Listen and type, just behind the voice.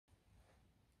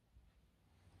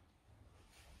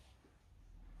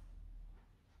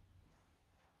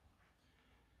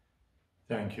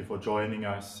Thank you for joining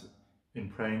us in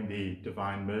praying the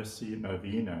Divine Mercy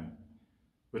Novena,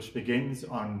 which begins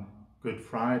on Good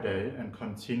Friday and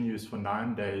continues for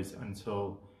 9 days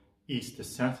until Easter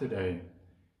Saturday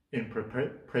in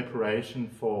preparation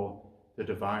for the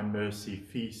Divine Mercy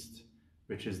Feast,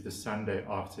 which is the Sunday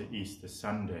after Easter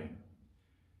Sunday.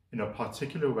 In a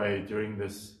particular way during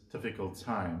this difficult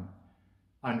time,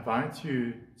 I invite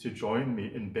you to join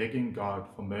me in begging God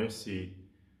for mercy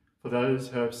for those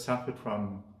who have suffered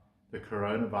from the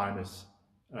coronavirus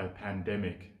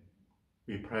pandemic.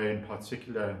 We pray in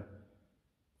particular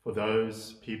for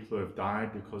those people who have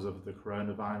died because of the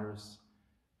coronavirus,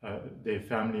 their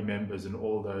family members and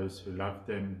all those who love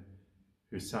them,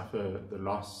 who suffer the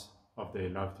loss of their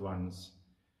loved ones.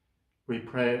 We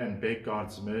pray and beg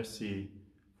God's mercy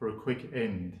for a quick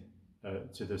end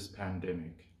to this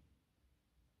pandemic.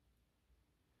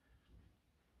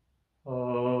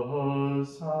 O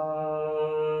sacrament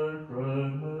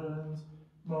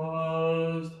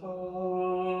most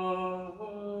holy,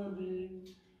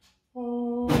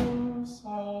 O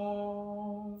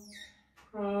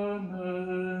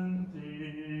sacrament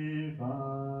divine,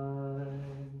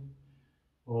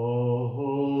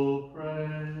 all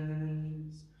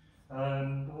praise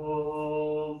and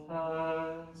all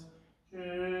thanksgiving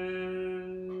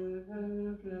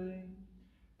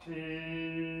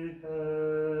be every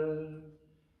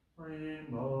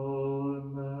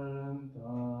moment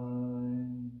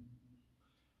thine.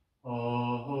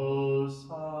 O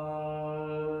sacrament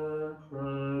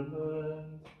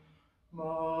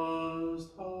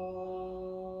most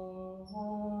holy,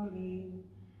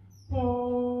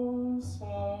 O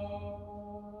sacrament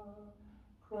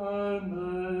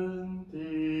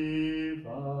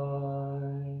divine,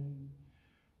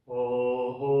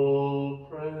 all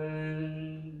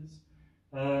praise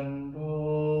and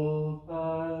all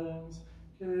thanksgiving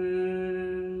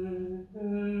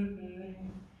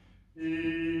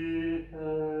be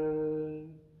every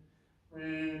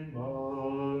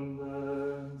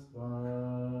moment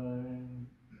thine.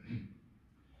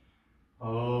 O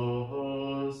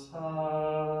sacrament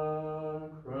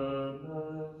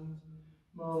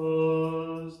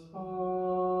most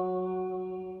holy,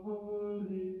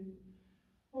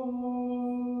 O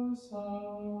sacrament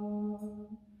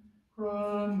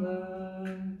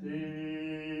divine,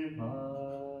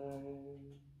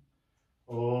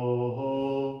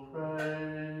 all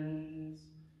praise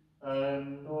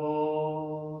and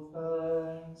all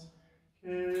thanksgiving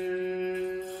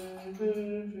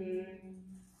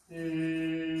be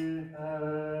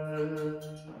every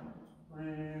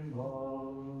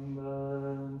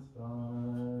moment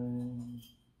thine.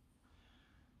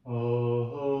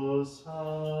 O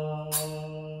sacrament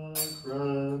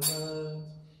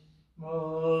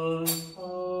most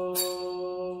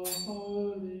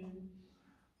holy,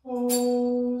 O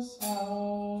sacrament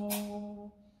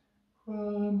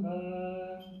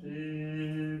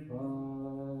divine,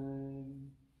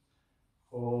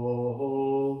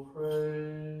 all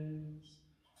praise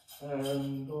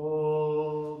and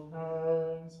all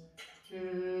thanksgiving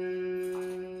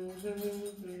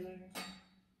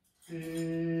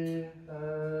be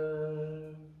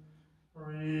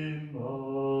every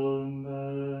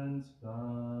moment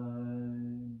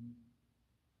thine.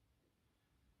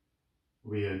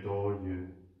 We adore you,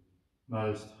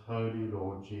 most holy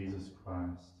Lord Jesus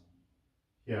Christ,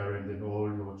 here and in all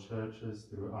your churches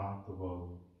throughout the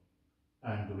world,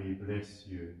 and we bless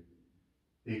you,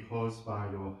 because by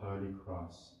your holy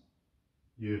cross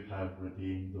you have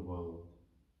redeemed the world.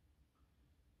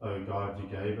 O God, you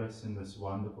gave us in this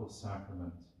wonderful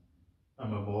sacrament a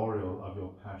memorial of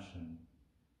your passion.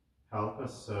 Help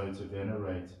us so to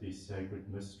venerate these sacred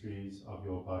mysteries of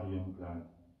your body and blood,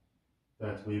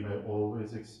 that we may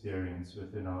always experience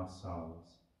within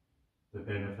ourselves the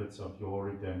benefits of your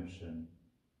redemption,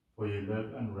 for you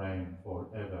live and reign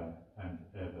forever and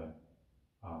ever.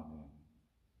 Amen.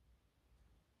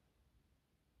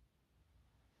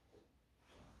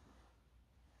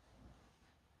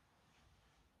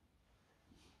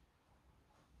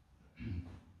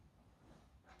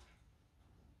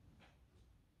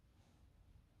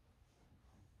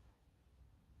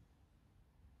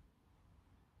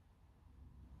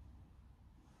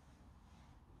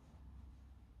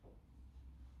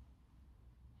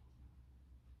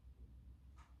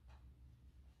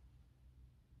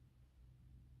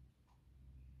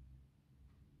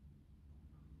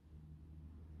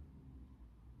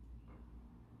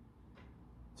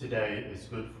 Today is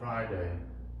Good Friday,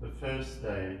 the first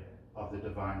day of the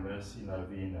Divine Mercy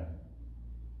Novena.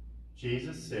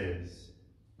 Jesus says,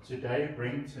 "Today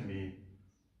bring to me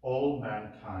all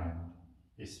mankind,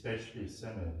 especially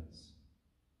sinners."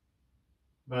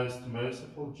 Most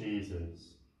merciful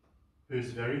Jesus,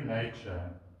 whose very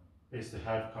nature is to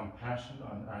have compassion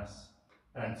on us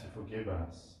and to forgive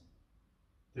us,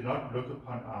 do not look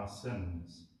upon our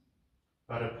sins,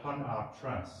 but upon our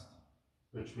trust,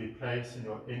 which we place in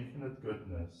your infinite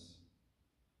goodness.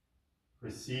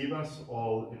 Receive us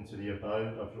all into the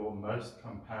abode of your most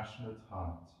compassionate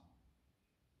heart,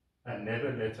 and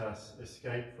never let us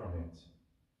escape from it.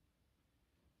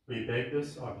 We beg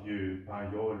this of you by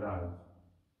your love,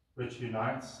 which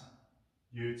unites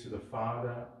you to the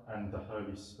Father and the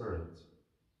Holy Spirit.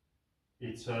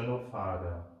 Eternal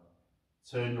Father,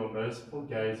 turn your merciful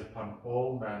gaze upon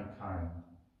all mankind,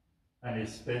 and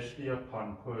especially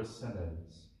upon poor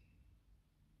sinners,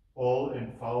 all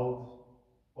enfolded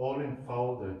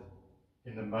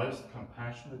in the most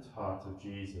compassionate heart of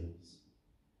Jesus.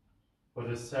 For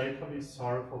the sake of his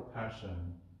sorrowful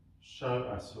passion, show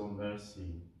us your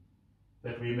mercy,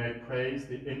 that we may praise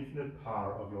the infinite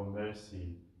power of your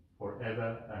mercy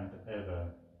forever and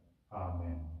ever.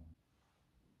 Amen.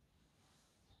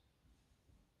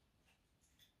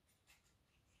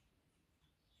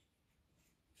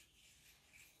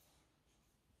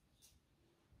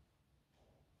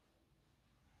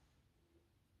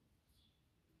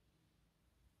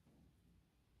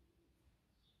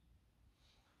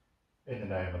 In the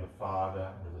name of the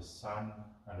Father, and of the Son,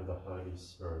 and of the Holy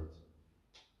Spirit.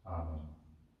 Amen.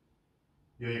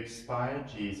 You expired,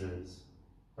 Jesus,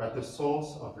 but the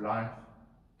source of life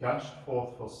gushed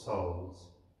forth for souls,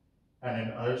 and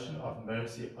an ocean of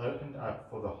mercy opened up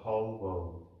for the whole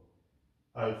world.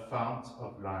 O fount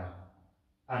of life,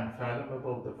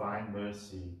 unfathomable divine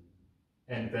mercy,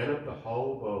 envelop the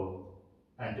whole world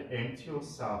and empty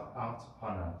yourself out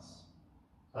upon us.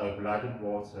 O blood and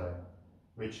water,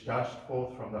 which gushed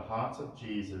forth from the heart of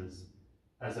Jesus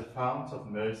as a fount of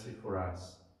mercy for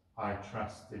us, I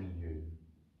trust in you.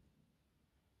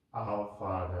 Our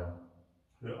Father,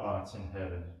 who art in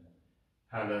heaven,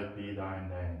 hallowed be thy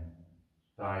name.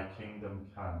 Thy kingdom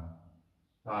come,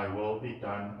 thy will be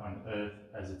done on earth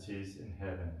as it is in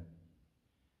heaven.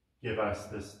 Give us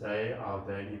this day our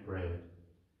daily bread,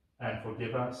 and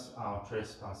forgive us our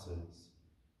trespasses,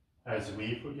 as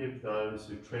we forgive those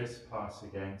who trespass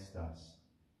against us.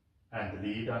 And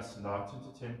lead us not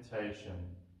into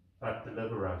temptation, but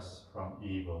deliver us from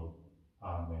evil.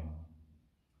 Amen.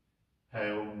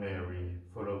 Hail Mary,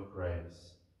 full of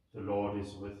grace, the Lord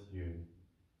is with you.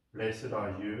 Blessed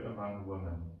are you among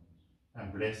women,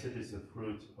 and blessed is the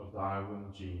fruit of thy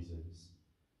womb, Jesus.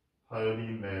 Holy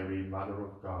Mary, Mother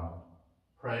of God,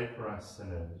 pray for us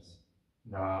sinners,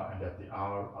 now and at the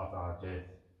hour of our death.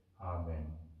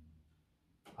 Amen.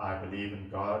 I believe in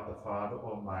God, the Father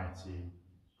Almighty,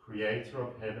 creator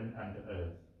of heaven and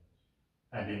earth,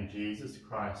 and in Jesus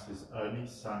Christ, his only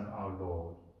Son, our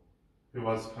Lord, who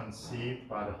was conceived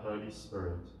by the Holy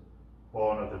Spirit,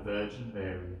 born of the Virgin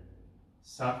Mary,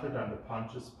 suffered under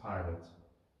Pontius Pilate,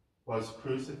 was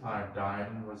crucified, died,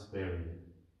 and was buried.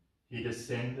 He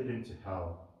descended into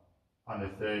hell. On the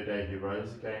third day he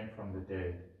rose again from the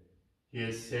dead. He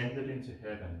ascended into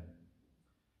heaven,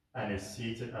 and is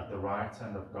seated at the right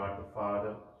hand of God the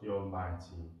Father, the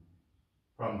Almighty.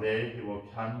 From there he will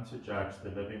come to judge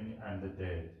the living and the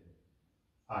dead.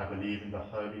 I believe in the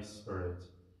Holy Spirit,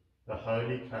 the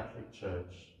Holy Catholic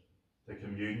Church, the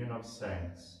communion of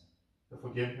saints, the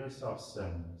forgiveness of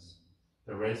sins,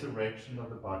 the resurrection of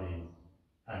the body,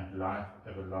 and life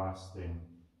everlasting.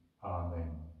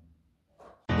 Amen.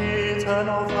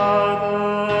 Eternal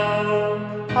Father,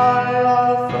 I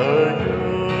offer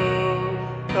you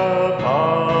the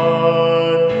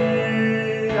body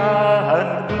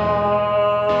and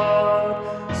blood,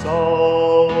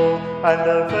 soul, and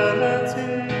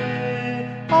divinity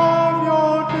of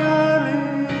your dearly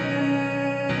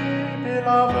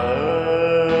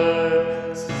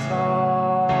beloved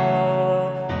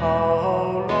Son,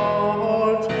 our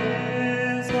Lord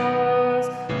Jesus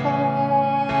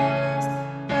Christ,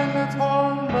 in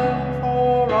atonement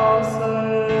for our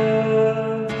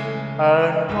sins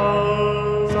and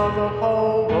those of the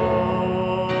whole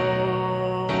world,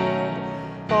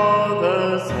 for the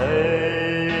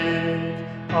sake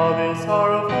of his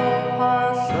sorrowful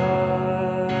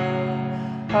passion,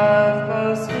 have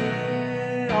mercy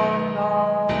on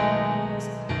us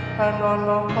and on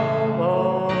the whole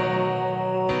world.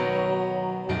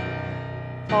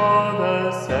 For the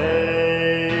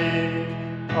sake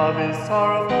of his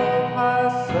sorrowful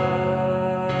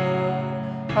passion,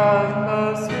 have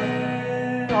mercy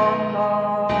on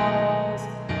us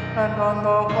and on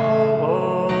the whole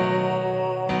world.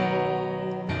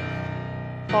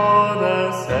 For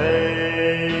the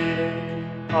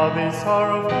sake of his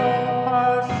sorrowful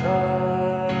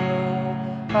passion,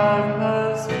 have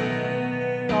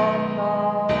mercy on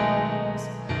us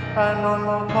and on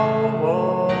the whole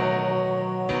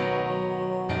world.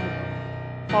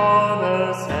 For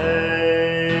the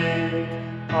sake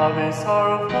of his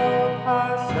sorrowful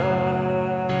passion,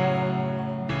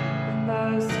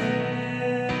 mercy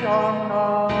on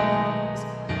us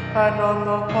and on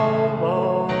the whole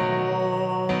world.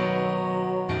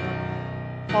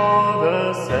 For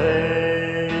the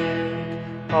sake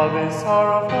of his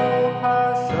sorrowful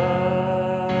passion,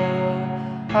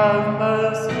 have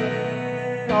mercy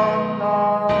on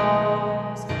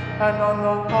us and on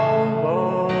the whole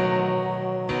world.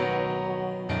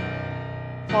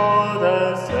 For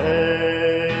the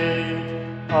sake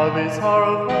of his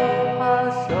sorrowful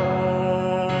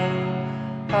passion,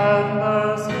 have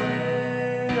mercy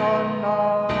on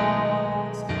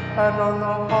us and on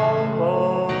the whole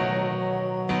world.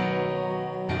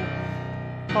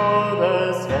 For the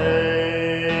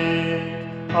sake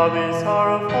of his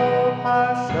sorrowful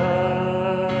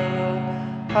passion,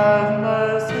 have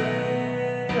mercy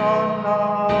on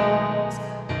us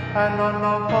and on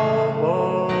the whole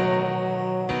world.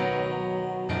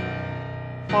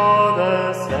 For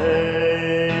the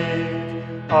sake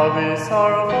of his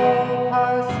sorrowful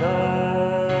passion,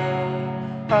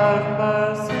 have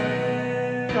mercy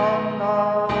on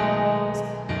us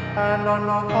and on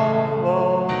the whole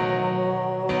world.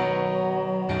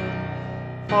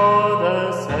 For the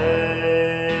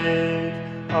sake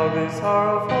of his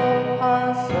sorrowful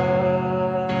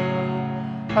passion,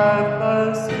 have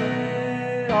mercy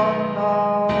on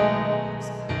us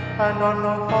and on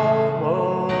the whole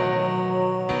world.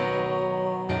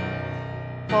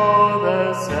 For the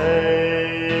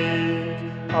sake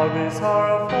of his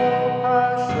sorrowful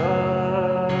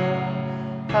passion,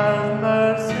 have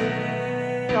mercy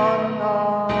on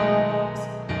us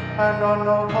and on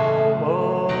the whole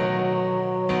world.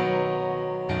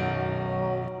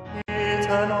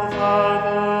 Eternal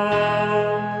Father,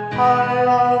 I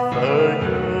offer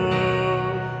you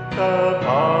the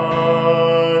body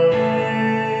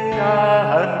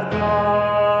and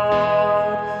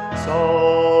blood,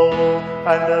 soul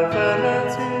and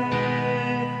divinity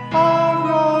of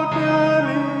your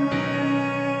dearly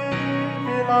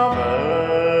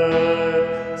beloved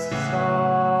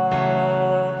Son,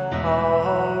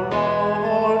 our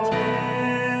Lord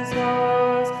Jesus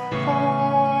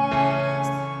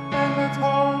Christ, in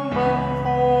atonement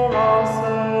for our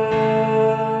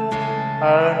sins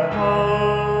and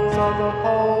those of the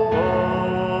whole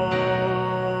world.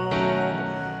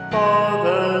 For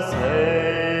the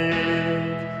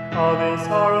sake of his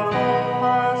sorrowful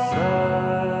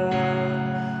passion,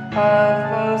 have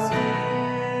mercy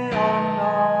on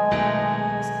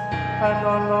us and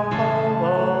on the whole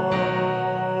world.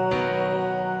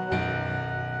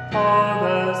 For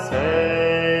the sake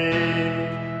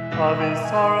of his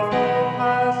sorrowful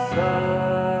passion,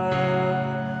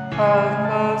 have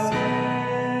mercy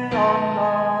on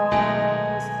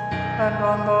us and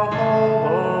on the whole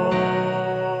world.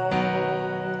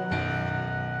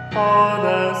 For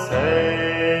the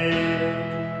sake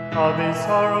of his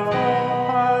sorrowful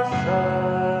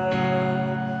passion,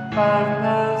 have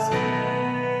mercy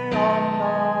on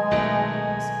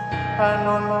us and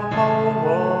on the whole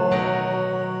world.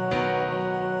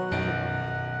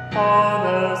 For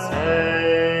the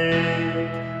sake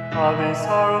of his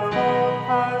sorrowful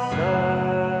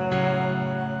passion,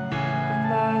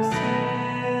 mercy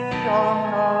on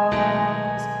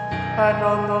us and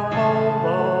on the whole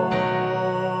world.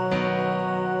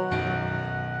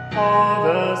 For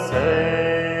the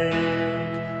sake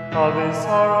of his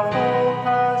sorrowful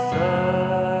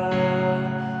passion,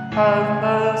 have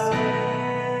mercy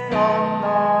on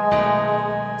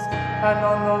us and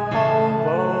on the whole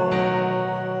world.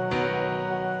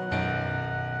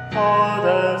 For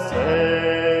the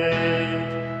sake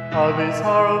of his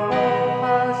sorrowful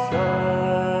passion,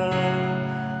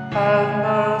 have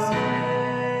mercy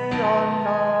on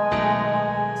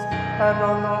us and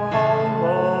on the whole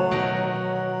world.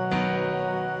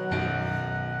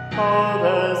 For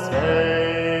the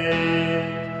sake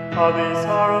of his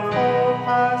sorrowful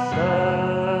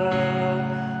passion,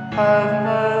 have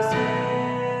mercy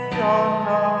on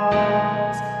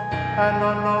us and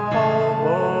on the whole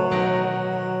world.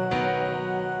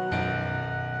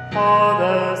 For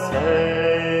the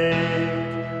sake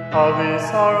of his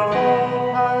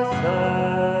sorrowful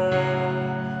passion,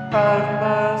 have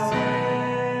mercy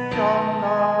on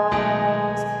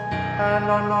us and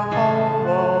on the whole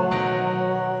world.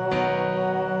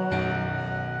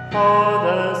 For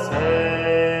the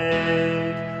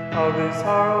sake of his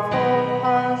sorrowful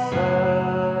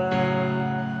passion,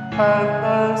 have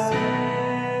mercy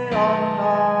on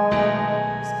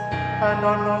us and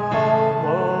on the whole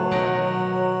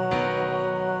world.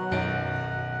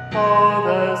 For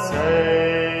the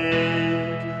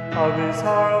sake of his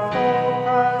sorrowful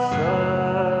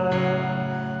passion,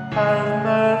 have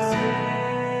mercy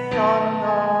on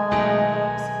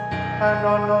us and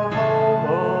on the whole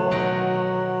world.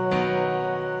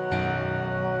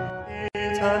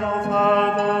 Eternal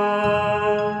Father,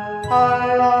 I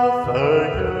offer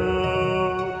you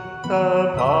the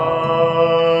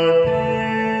body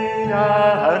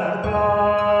and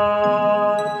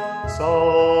blood,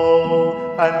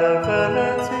 soul and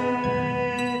divinity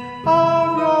of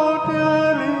your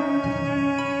dearly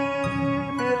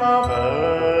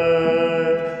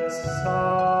beloved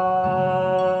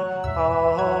Son,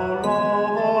 our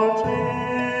Lord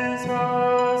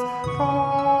Jesus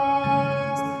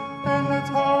Christ, in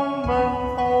atonement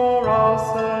for our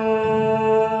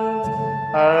sins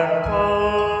and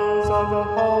those of the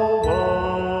whole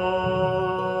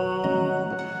world,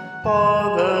 for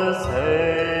the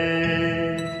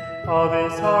sake of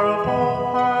his sorrowful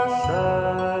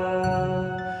passion,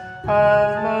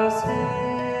 have mercy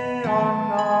on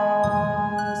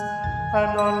us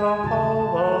and on the whole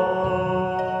world.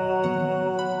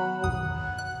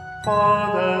 For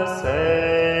the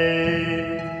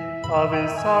sake of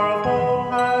his sorrowful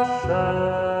passion,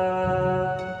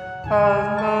 have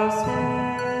mercy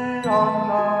on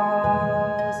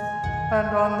us and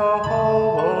on the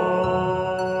whole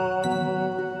world.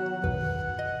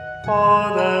 For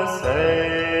the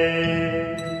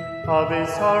sake of his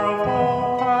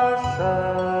sorrowful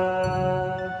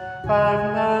passion, have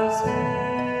mercy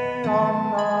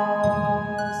on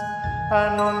us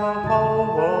and on the whole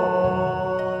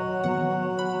world.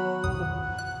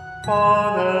 For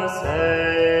the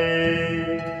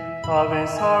sake of his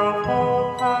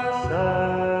sorrowful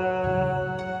passion,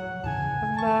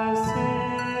 have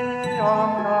mercy on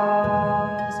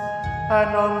us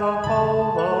and on the whole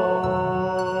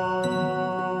world.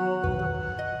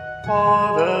 For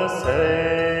the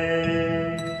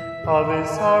sake of his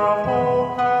sorrowful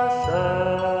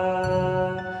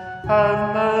passion, have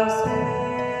mercy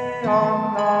on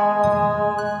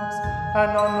us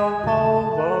and on the whole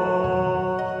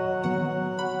world.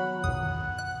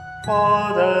 For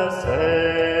the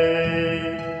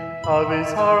sake of his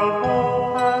sorrowful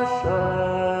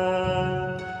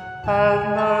passion, have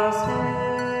mercy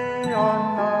on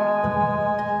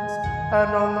us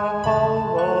and on the whole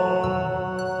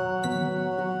world.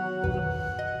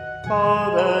 For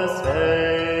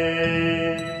the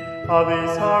sake of his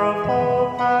sorrowful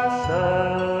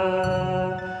passion,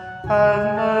 have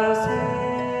mercy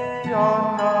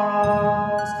on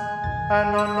us and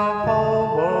on the whole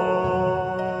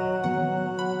world.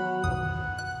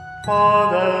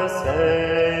 For the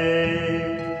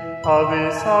sake of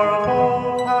his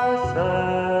sorrowful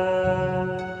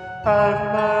passion, have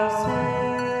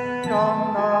mercy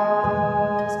on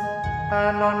us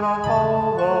and on the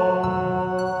whole world.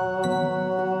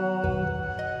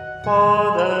 For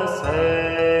the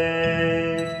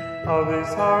sake of his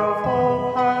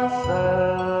sorrowful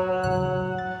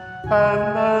passion,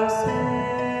 have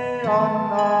mercy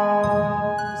on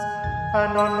us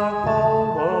and on the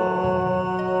whole world.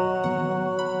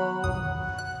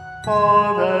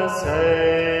 For the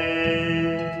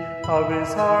sake of his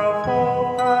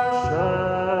sorrowful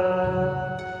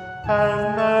passion,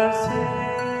 have mercy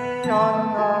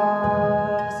on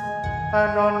us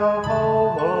and on the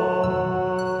whole world.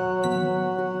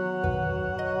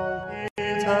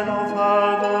 Eternal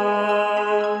Father,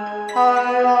 I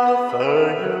offer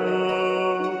you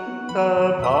the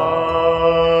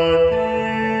body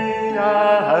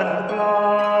and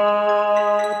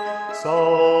blood,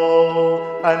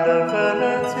 soul and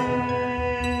divinity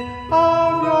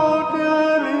of your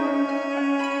dearly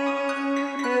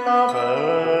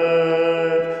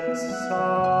beloved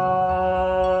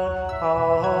Son,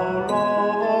 our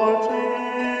Lord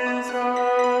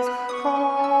Jesus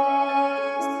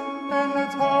Christ, in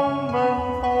atonement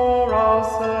for our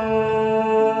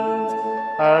sins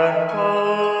and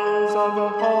those of the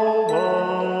whole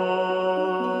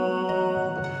world,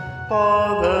 for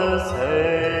the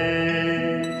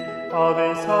sake of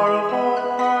his sorrowful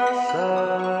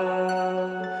passion,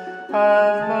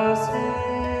 have mercy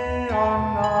on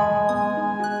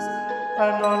us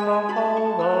and on the whole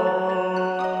world.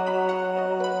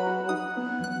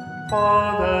 For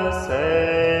the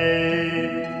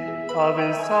sake of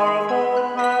his sorrowful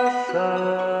passion,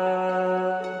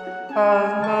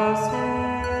 have mercy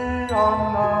on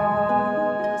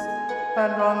us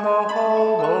and on the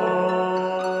whole world.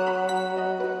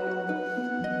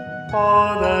 For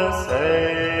the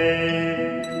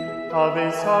sake of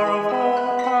his sorrowful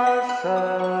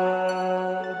passion,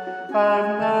 have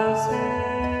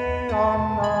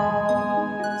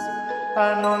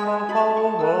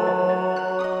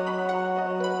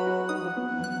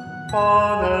for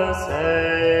the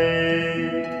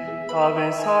sake of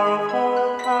his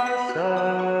sorrowful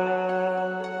passion,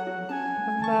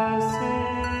 mercy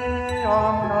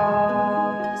on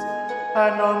us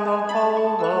and on the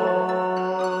whole world.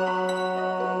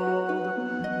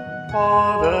 For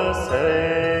the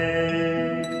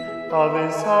sake of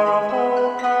his sorrowful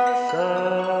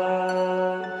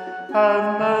passion, have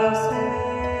mercy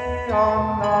on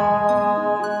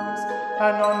us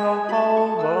and on the whole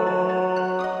world.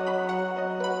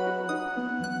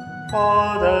 For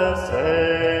the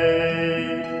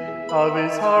sake of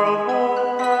his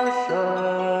horrible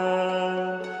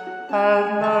passion, have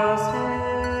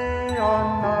mercy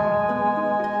on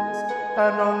us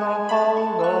and on the whole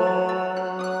world.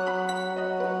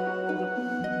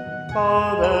 For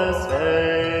the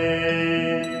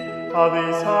sake of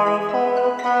his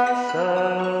horrible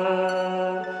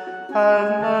passion, have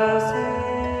mercy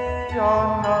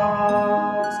on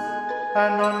us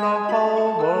and on the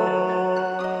whole world.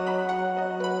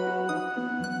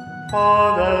 For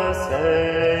the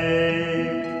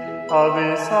sake of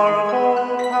his sorrowful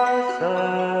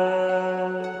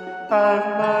passion, have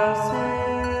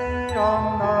mercy on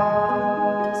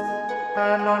us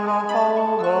and on the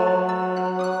whole world.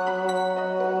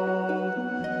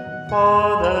 For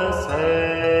the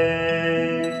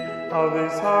sake of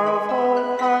his sorrowful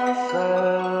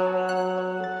passion,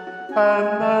 have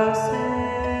mercy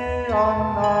on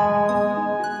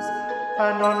us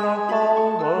and on the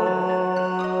whole world.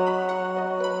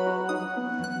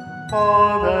 For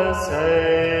the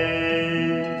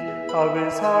sake of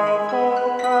his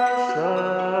sorrowful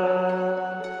passion,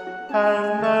 have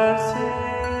mercy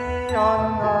on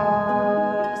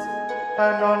us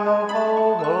and on the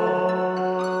whole world.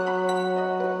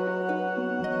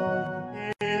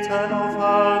 Eternal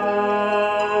Father,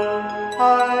 I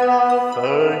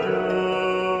offer you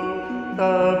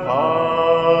the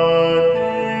body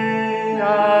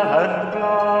and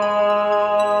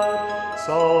blood,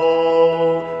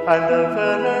 soul and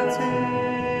divinity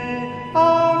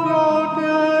of your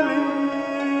dearly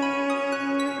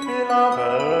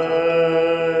beloved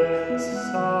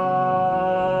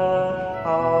Son,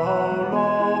 our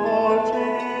Lord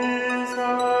Jesus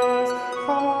Christ,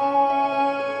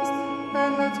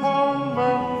 in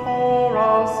atonement for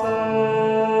our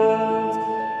sins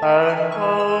and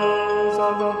those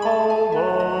of the whole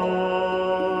world.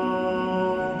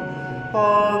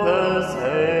 For the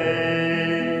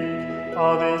sake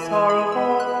of his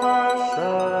horrible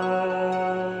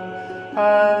passion,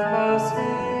 have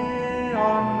mercy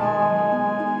on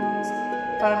us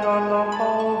and on the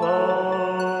whole world.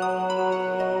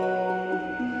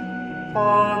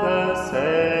 For the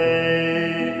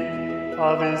sake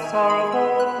of his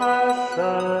sorrowful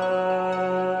passion,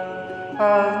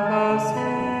 have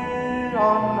mercy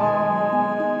on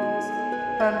us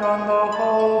and on the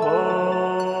whole world.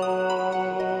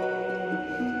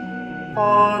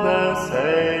 For the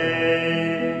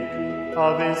sake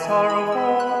of his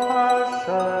sorrowful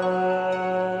passion,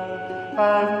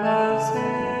 have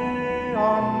mercy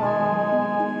on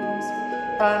us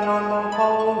and on the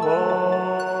whole world.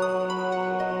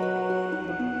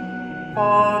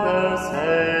 For the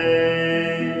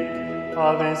sake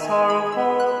of his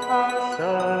sorrowful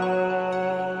passion,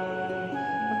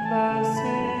 have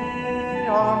mercy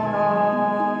on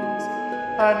us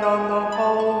and on the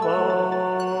whole world.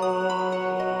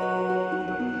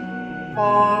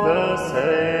 For the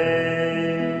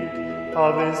sake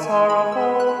of his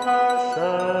sorrowful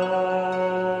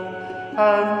passion,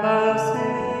 have mercy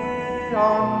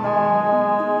on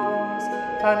us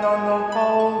and on the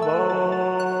whole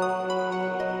world.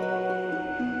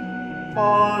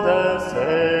 For the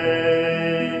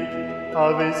sake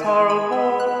of his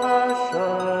horrible passion,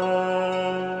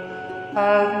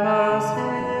 have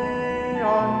mercy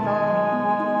on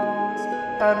us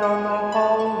and on the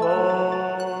whole world.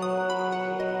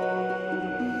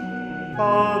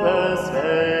 For the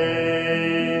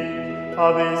sake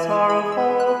of his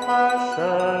sorrowful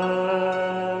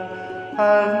passion,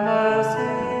 have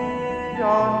mercy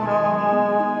on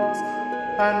us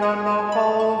and on the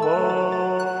whole world.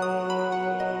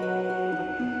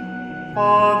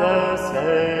 For the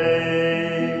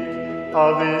sake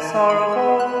of his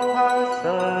sorrowful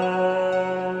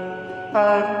passion,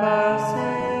 have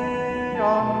mercy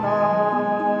on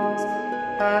us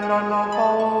and on the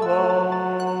whole world.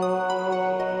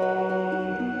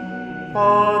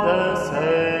 For the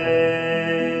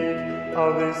sake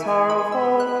of his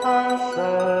sorrowful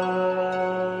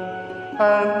passion,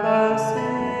 have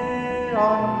mercy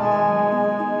on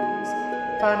us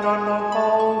and on the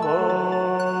whole world.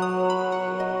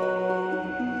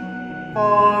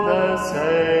 For the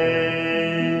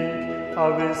sake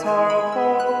of his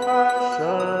sorrowful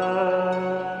passion,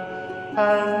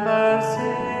 have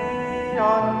mercy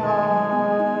on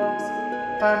us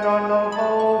and on the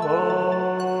whole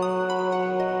world.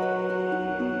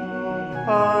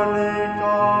 Holy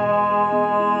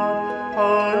God,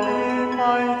 Holy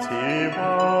Mighty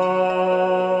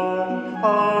One,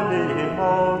 Holy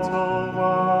Immortal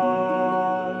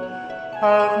One,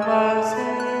 have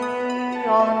mercy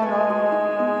on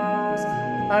us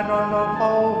and on the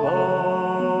whole world.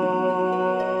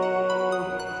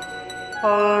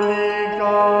 Holy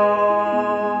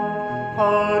God,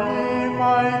 Holy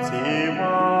Mighty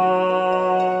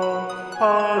One,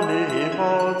 Holy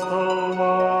Immortal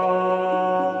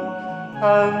One,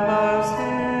 have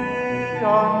mercy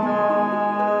on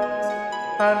us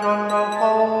and on the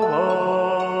whole world.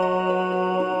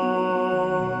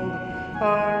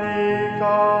 Holy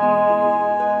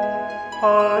God,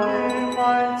 Holy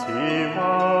Mighty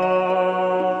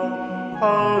One,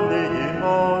 Holy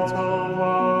Immortal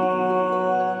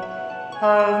One,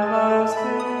 have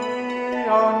mercy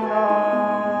on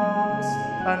us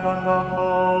and on the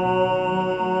whole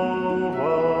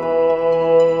world.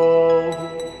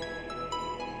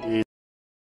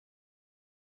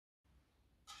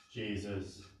 Jesus,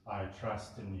 I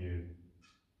trust in you.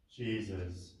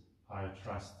 Jesus, I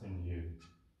trust in you.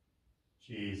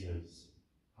 Jesus,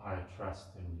 I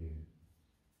trust in you.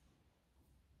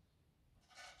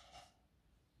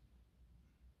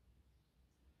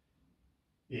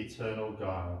 Eternal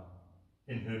God,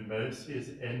 in whom mercy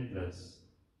is endless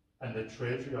and the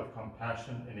treasury of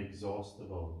compassion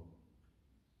inexhaustible,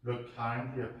 look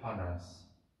kindly upon us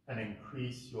and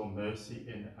increase your mercy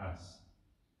in us,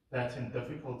 that in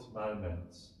difficult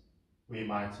moments we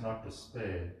might not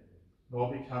despair nor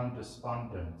become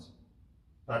despondent,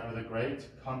 but with a great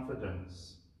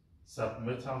confidence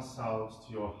submit ourselves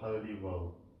to your holy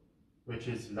will, which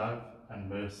is love and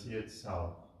mercy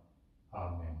itself.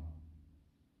 Amen.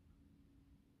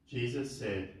 Jesus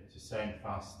said to Saint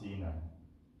Faustina,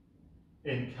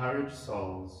 encourage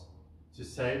souls to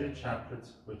say the chaplet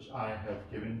which I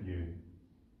have given you.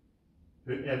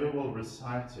 Whoever will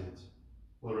recite it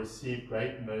will receive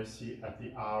great mercy at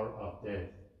the hour of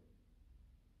death.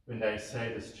 When they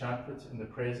say this chaplet in the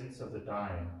presence of the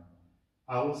dying,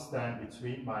 I will stand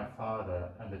between my Father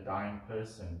and the dying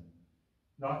person,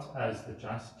 not as the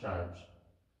just judge,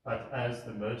 but as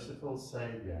the merciful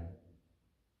Saviour.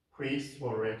 Priests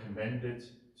will recommend it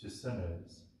to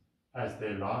sinners as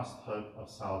their last hope of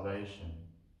salvation.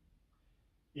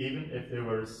 Even if there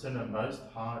were a sinner most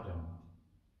hardened,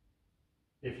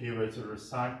 if he were to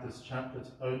recite this chaplet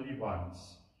only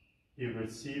once, he would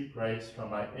receive grace from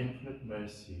my infinite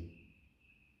mercy.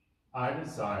 I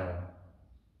desire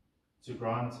to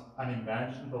grant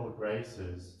unimaginable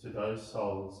graces to those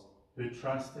souls who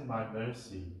trust in my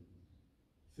mercy.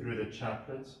 Through the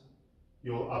chaplet,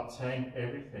 you will obtain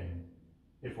everything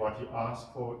if what you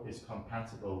ask for is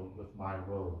compatible with my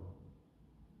will.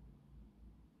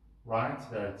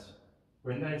 Write that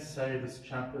when they say this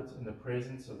chaplet in the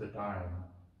presence of the dying,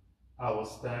 I will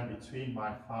stand between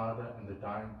my Father and the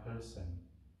dying person,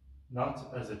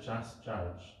 not as a just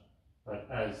judge, but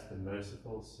as the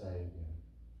merciful Saviour.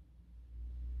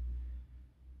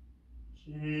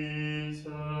 Jesus,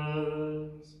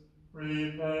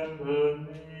 remember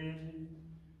me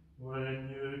when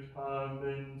you come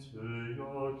into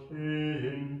your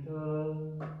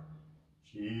kingdom.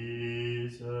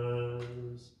 Jesus,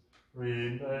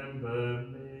 remember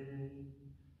me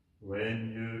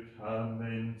when you come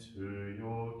into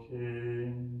your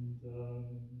kingdom.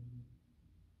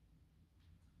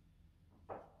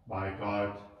 My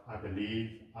God, I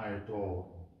believe, I adore,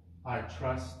 I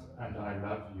trust and I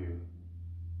love you.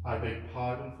 I beg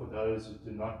pardon for those who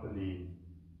do not believe,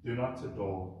 do not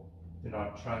adore, do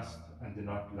not trust, and do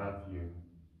not love you.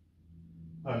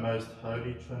 O most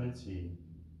holy Trinity,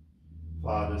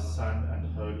 Father, Son,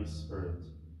 and Holy Spirit,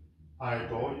 I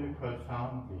adore you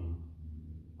profoundly.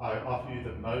 I offer you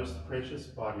the most precious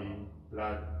body,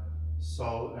 blood,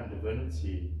 soul, and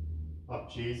divinity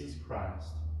of Jesus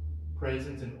Christ,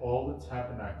 present in all the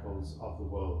tabernacles of the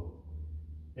world,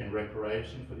 in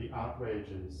reparation for the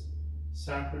outrages,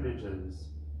 sacrileges,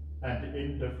 and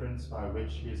indifference by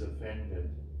which he is offended.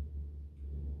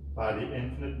 By the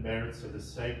infinite merits of the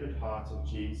Sacred Heart of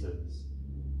Jesus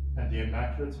and the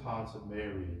Immaculate Heart of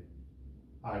Mary,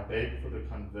 I beg for the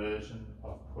conversion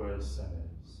of poor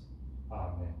sinners.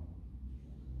 Amen.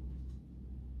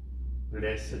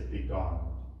 Blessed be God.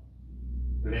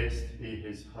 Blessed be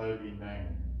his holy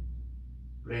name.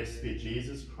 Blessed be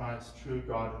Jesus Christ, true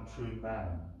God and true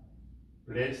man.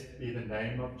 Blessed be the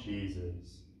name of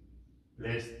Jesus.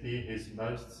 Blessed be his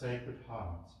most sacred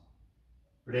heart.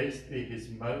 Blessed be his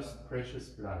most precious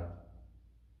blood.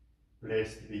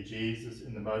 Blessed be Jesus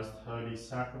in the most holy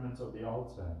sacrament of the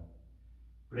altar.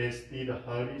 Blessed be the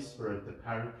Holy Spirit, the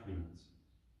Paraclete.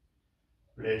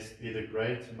 Blessed be the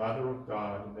great Mother of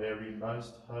God, Mary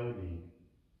most holy.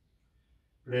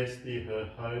 Blessed be her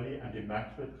holy and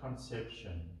immaculate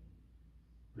conception.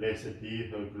 Blessed be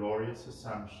her glorious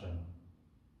Assumption.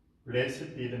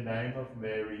 Blessed be the name of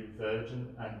Mary,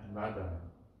 Virgin and Mother.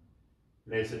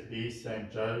 Blessed be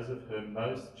Saint Joseph, her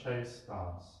most chaste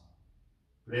spouse.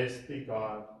 Blessed be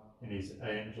God in his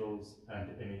angels and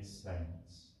in his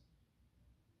saints.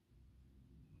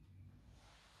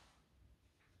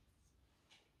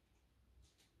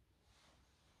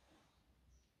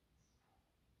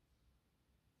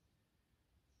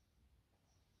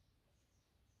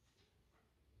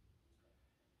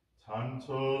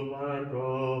 Tantum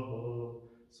ergo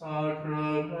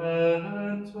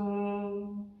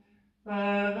sacramentum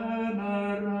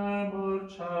veneremur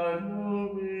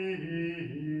Chariovi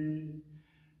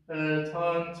et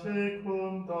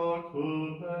antiquum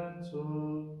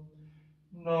documentum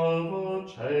novo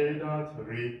cedat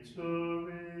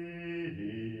ritui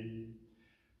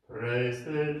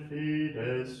praestet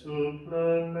fides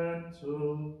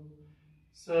supplementum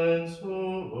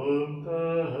sensum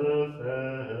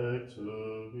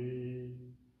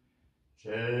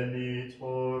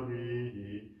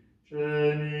defectui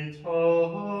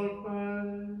genitorque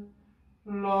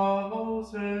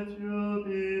laus et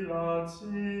jubilatio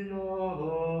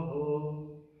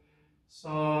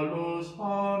salus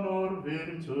honor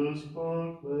virtus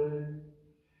quoque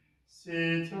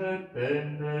sit et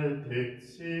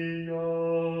benedictio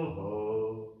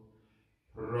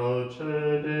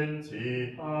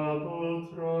procedenti ab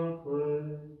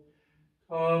utroque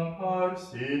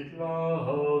comparsit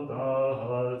laudatio.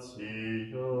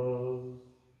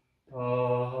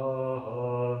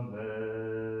 Amen.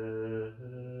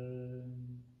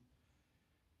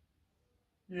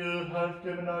 You have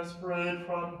given us bread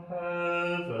from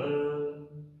heaven,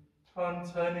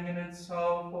 containing in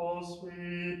itself all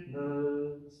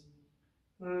sweetness.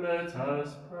 Let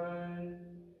us pray.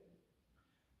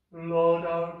 Lord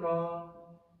our God,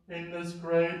 in this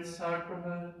great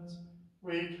sacrament,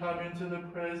 we come into the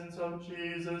presence of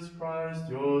Jesus Christ,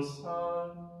 your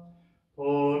Son,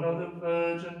 born of the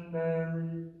Virgin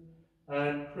Mary,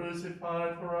 and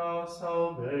crucified for our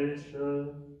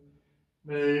salvation.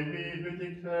 May we who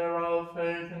declare our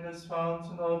faith in this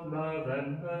fountain of love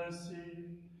and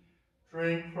mercy,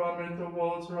 drink from it the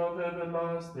water of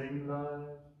everlasting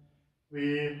life.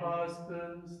 We ask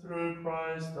this through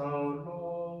Christ our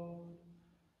Lord.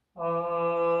 Amen.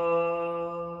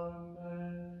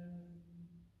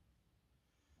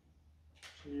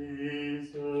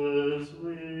 Jesus,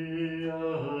 we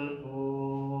adore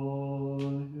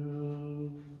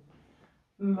you.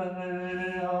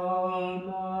 Lay our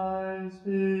lives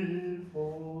before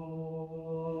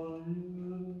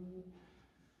you.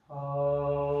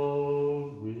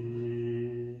 How we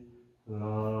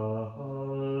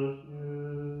love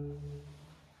you.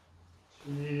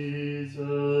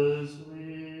 Jesus,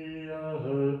 we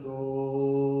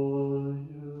adore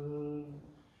you.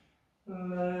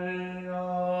 Lay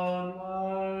our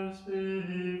lives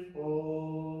before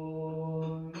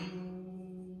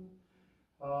you.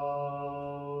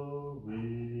 How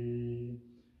we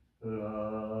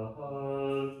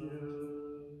love you.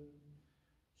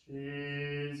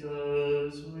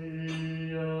 Jesus, we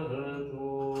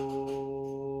adore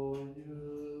you.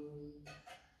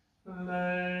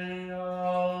 Lay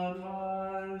our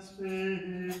lives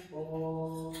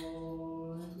before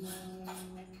you.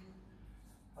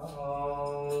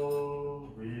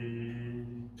 How we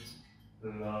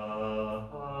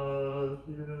love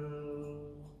you.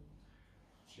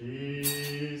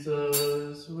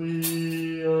 Jesus,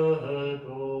 we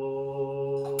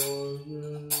adore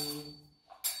you.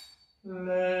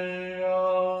 Lay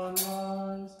our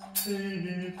lives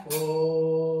before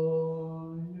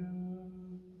you.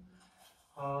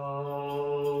 How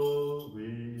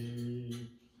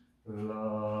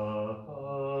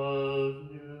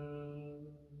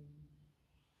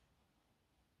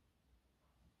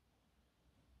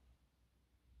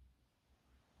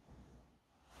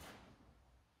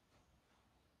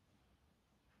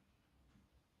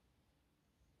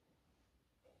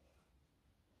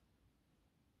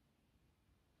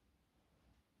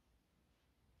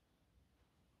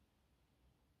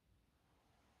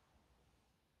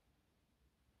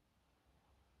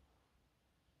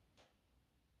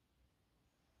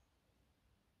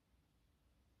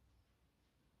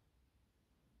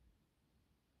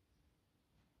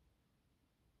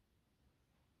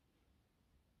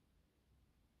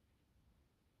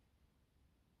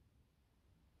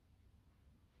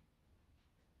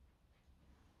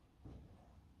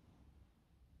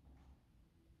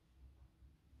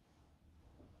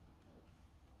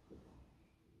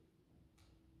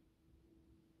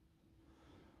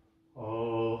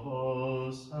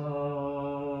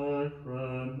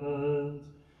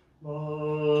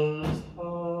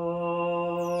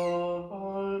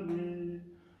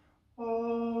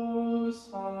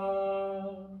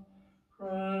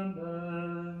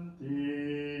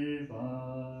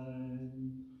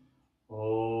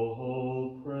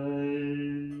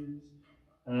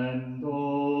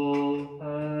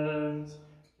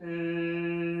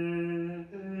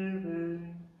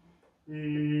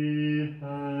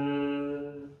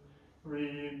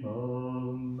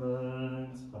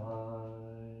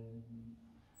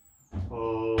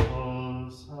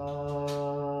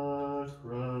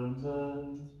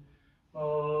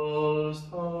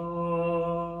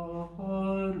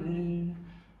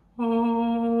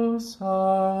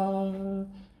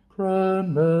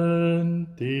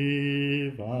sacrament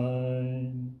divine.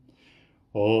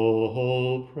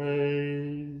 All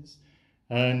praise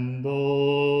and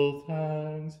all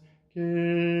thanks give